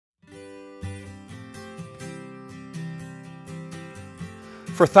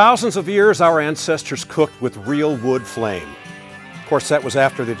For thousands of years, our ancestors cooked with real wood flame. Of course, that was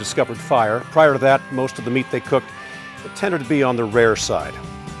after they discovered fire. Prior to that, most of the meat they cooked tended to be on the rare side.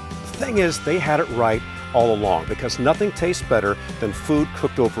 The thing is, they had it right all along, because nothing tastes better than food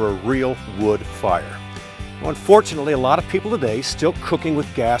cooked over a real wood fire. Well, unfortunately, a lot of people today still cooking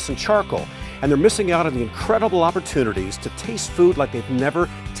with gas and charcoal, and they're missing out on the incredible opportunities to taste food like they've never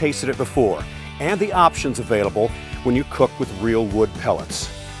tasted it before, and the options available when you cook with real wood pellets.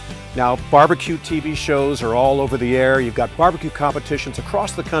 Now, barbecue TV shows are all over the air. You've got barbecue competitions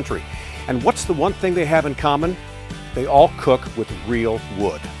across the country. And what's the one thing they have in common? They all cook with real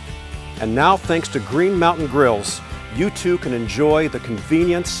wood. And now, thanks to Green Mountain Grills, you too can enjoy the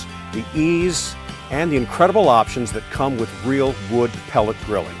convenience, the ease, and the incredible options that come with real wood pellet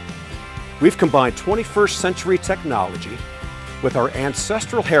grilling. We've combined 21st century technology with our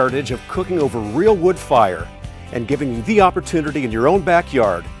ancestral heritage of cooking over real wood fire and giving you the opportunity in your own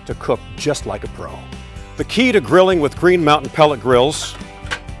backyard to cook just like a pro. The key to grilling with Green Mountain Pellet Grills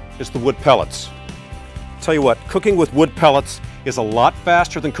is the wood pellets. Tell you what, cooking with wood pellets is a lot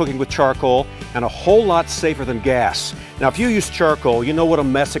faster than cooking with charcoal and a whole lot safer than gas. Now, if you use charcoal, you know what a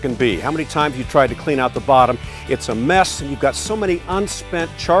mess it can be. How many times you tried to clean out the bottom? It's a mess, and you've got so many unspent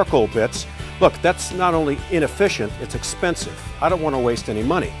charcoal bits. Look, that's not only inefficient, it's expensive. I don't want to waste any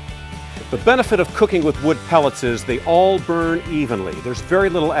money. The benefit of cooking with wood pellets is they all burn evenly. There's very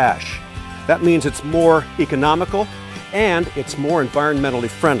little ash. That means it's more economical and it's more environmentally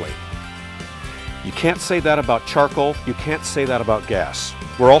friendly. You can't say that about charcoal, you can't say that about gas.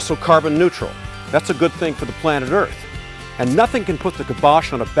 We're also carbon neutral. That's a good thing for the planet Earth. And nothing can put the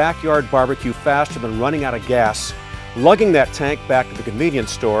kibosh on a backyard barbecue faster than running out of gas, lugging that tank back to the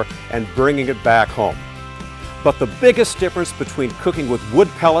convenience store, and bringing it back home. But the biggest difference between cooking with wood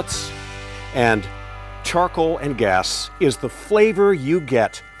pellets and charcoal and gas is the flavor you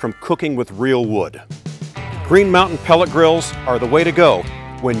get from cooking with real wood. Green Mountain Pellet Grills are the way to go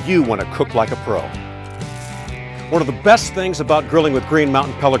when you want to cook like a pro. One of the best things about grilling with Green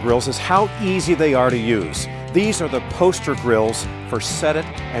Mountain Pellet Grills is how easy they are to use. These are the poster grills for set it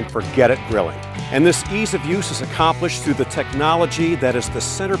and forget it grilling. And this ease of use is accomplished through the technology that is the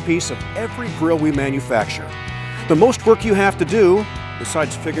centerpiece of every grill we manufacture. The most work you have to do,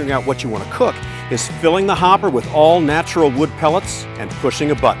 besides figuring out what you want to cook, is filling the hopper with all natural wood pellets and pushing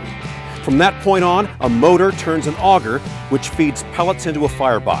a button. From that point on, a motor turns an auger which feeds pellets into a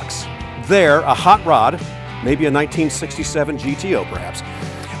firebox. There, a hot rod, maybe a 1967 GTO perhaps,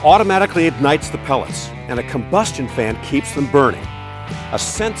 automatically ignites the pellets, and a combustion fan keeps them burning. A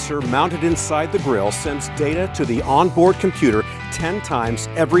sensor mounted inside the grill sends data to the onboard computer 10 times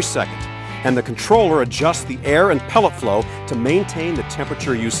every second, and the controller adjusts the air and pellet flow to maintain the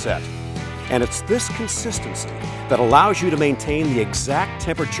temperature you set. And it's this consistency that allows you to maintain the exact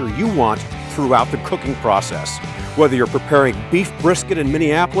temperature you want throughout the cooking process. Whether you're preparing beef brisket in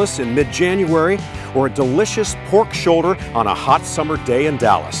Minneapolis in mid-January or a delicious pork shoulder on a hot summer day in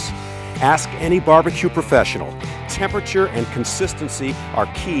Dallas. Ask any barbecue professional. Temperature and consistency are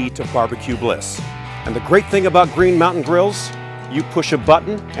key to barbecue bliss. And the great thing about Green Mountain Grills, you push a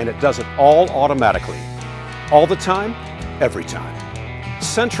button and it does it all automatically. All the time, every time.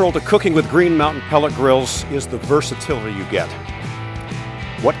 Central to cooking with Green Mountain Pellet Grills is the versatility you get.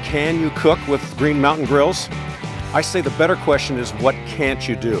 What can you cook with Green Mountain Grills? I say the better question is, what can't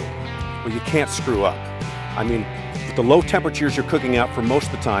you do? Well, you can't screw up. I mean, with the low temperatures you're cooking out for most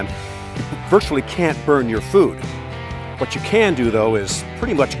of the time, you virtually can't burn your food. What you can do, though, is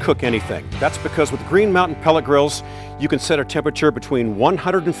pretty much cook anything. That's because with Green Mountain Pellet Grills, you can set a temperature between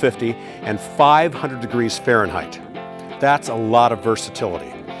 150 and 500 degrees Fahrenheit. That's a lot of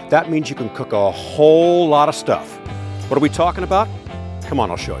versatility. That means you can cook a whole lot of stuff. What are we talking about? Come on,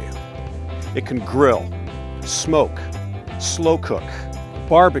 I'll show you. It can grill, smoke, slow cook,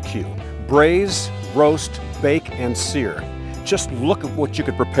 barbecue, braise, roast, bake, and sear. Just look at what you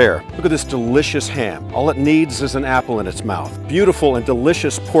could prepare. Look at this delicious ham. All it needs is an apple in its mouth. Beautiful and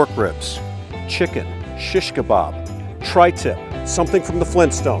delicious pork ribs, chicken, shish kebab, tri-tip, something from the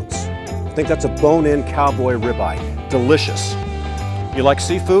Flintstones. I think that's a bone-in cowboy ribeye. Delicious. You like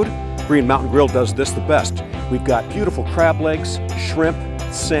seafood? Green Mountain Grill does this the best. We've got beautiful crab legs, shrimp,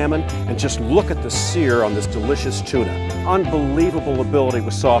 salmon, and just look at the sear on this delicious tuna. Unbelievable ability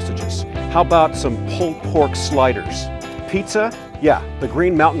with sausages. How about some pulled pork sliders? Pizza? Yeah, the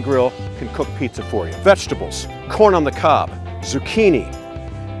Green Mountain Grill can cook pizza for you. Vegetables, corn on the cob, zucchini.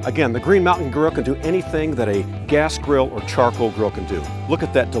 Again, the Green Mountain Grill can do anything that a gas grill or charcoal grill can do. Look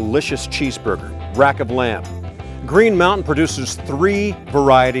at that delicious cheeseburger, rack of lamb. Green Mountain produces 3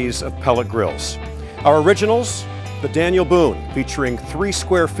 varieties of pellet grills. Our originals, the Daniel Boone, featuring 3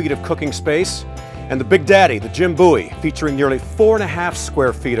 square feet of cooking space, and the Big Daddy, the Jim Bowie, featuring nearly 4.5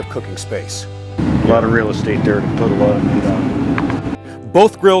 square feet of cooking space. A lot of real estate there to put a lot of meat on.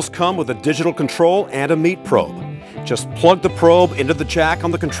 Both grills come with a digital control and a meat probe. Just plug the probe into the jack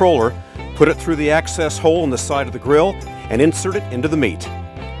on the controller, put it through the access hole in the side of the grill, and insert it into the meat.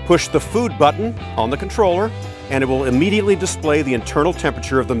 Push the food button on the controller, and it will immediately display the internal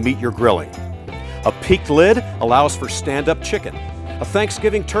temperature of the meat you're grilling. A peaked lid allows for stand-up chicken, a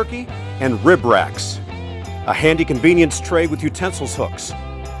Thanksgiving turkey, and rib racks. A handy convenience tray with utensils hooks.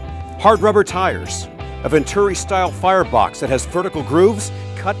 Hard rubber tires. A Venturi-style firebox that has vertical grooves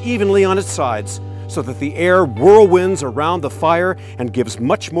cut evenly on its sides so that the air whirlwinds around the fire and gives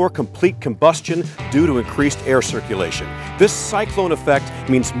much more complete combustion due to increased air circulation. This cyclone effect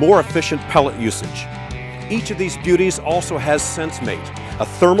means more efficient pellet usage. Each of these beauties also has SenseMate, a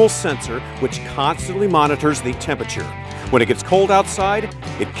thermal sensor which constantly monitors the temperature. When it gets cold outside,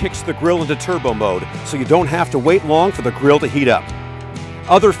 it kicks the grill into turbo mode so you don't have to wait long for the grill to heat up.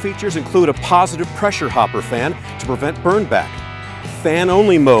 Other features include a positive pressure hopper fan to prevent burnback,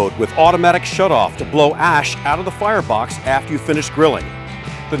 fan-only mode with automatic shutoff to blow ash out of the firebox after you finish grilling.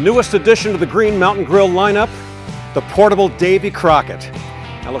 The newest addition to the Green Mountain Grill lineup, the portable Davy Crockett.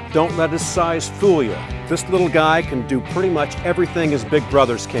 Now look, don't let his size fool you. This little guy can do pretty much everything his big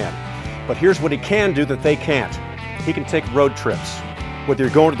brothers can. But here's what he can do that they can't. He can take road trips. Whether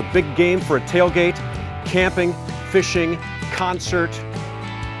you're going to the big game for a tailgate, camping, fishing, concert,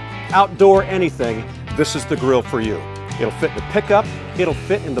 outdoor anything, this is the grill for you. It'll fit in the pickup, it'll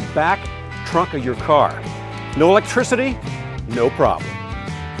fit in the back trunk of your car. No electricity? No problem.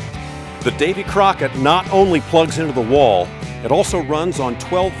 The Davy Crockett not only plugs into the wall, it also runs on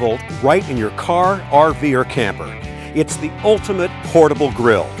 12 volt right in your car, RV, or camper. It's the ultimate portable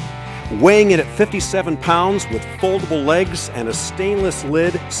grill. Weighing in at 57 pounds with foldable legs and a stainless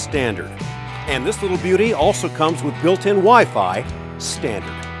lid standard. And this little beauty also comes with built-in Wi-Fi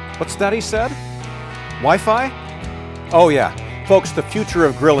standard. What's that he said? Wi-Fi? Oh yeah, folks, the future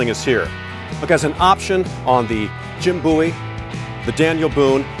of grilling is here. Look, as an option on the Jim Bowie, the Daniel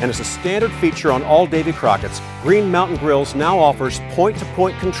Boone, and as a standard feature on all Davy Crockett's, Green Mountain Grills now offers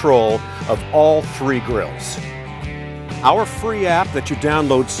point-to-point control of all 3 grills. Our free app that you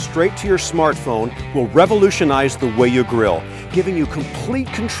download straight to your smartphone will revolutionize the way you grill, giving you complete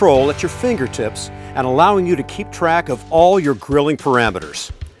control at your fingertips and allowing you to keep track of all your grilling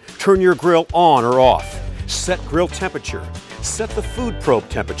parameters. Turn your grill on or off, set grill temperature, set the food probe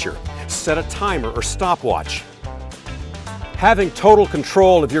temperature, set a timer or stopwatch. Having total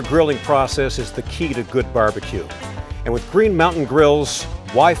control of your grilling process is the key to good barbecue. And with Green Mountain Grills'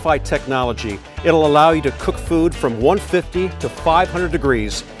 Wi-Fi technology, it'll allow you to cook food from 150 to 500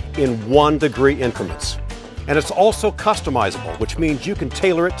 degrees in 1-degree increments. And it's also customizable, which means you can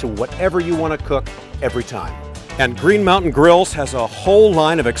tailor it to whatever you want to cook every time. And Green Mountain Grills has a whole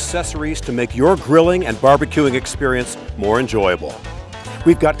line of accessories to make your grilling and barbecuing experience more enjoyable.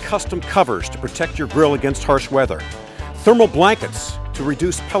 We've got custom covers to protect your grill against harsh weather, thermal blankets to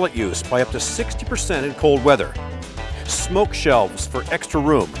reduce pellet use by up to 60% in cold weather, smoke shelves for extra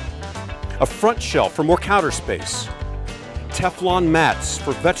room, a front shelf for more counter space, Teflon mats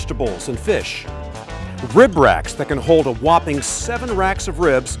for vegetables and fish, rib racks that can hold a whopping 7 racks of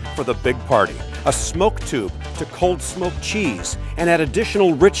ribs for the big party, a smoke tube to cold smoke cheese and add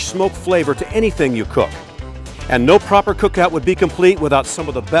additional rich smoke flavor to anything you cook. And no proper cookout would be complete without some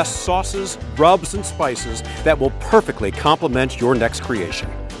of the best sauces, rubs, and spices that will perfectly complement your next creation.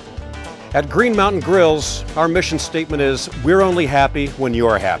 At Green Mountain Grills, our mission statement is, we're only happy when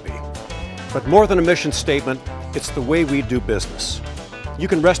you're happy. But more than a mission statement, it's the way we do business. You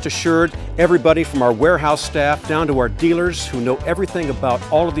can rest assured, everybody from our warehouse staff down to our dealers who know everything about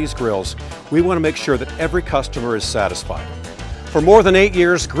all of these grills, we want to make sure that every customer is satisfied. For more than 8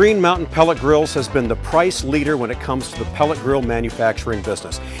 years, Green Mountain Pellet Grills has been the price leader when it comes to the pellet grill manufacturing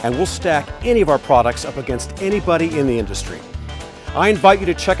business, and we'll stack any of our products up against anybody in the industry. I invite you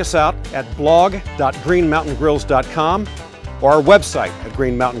to check us out at blog.greenmountaingrills.com or our website at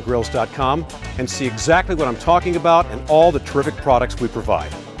greenmountaingrills.com and see exactly what I'm talking about and all the terrific products we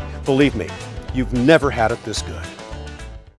provide. Believe me, you've never had it this good.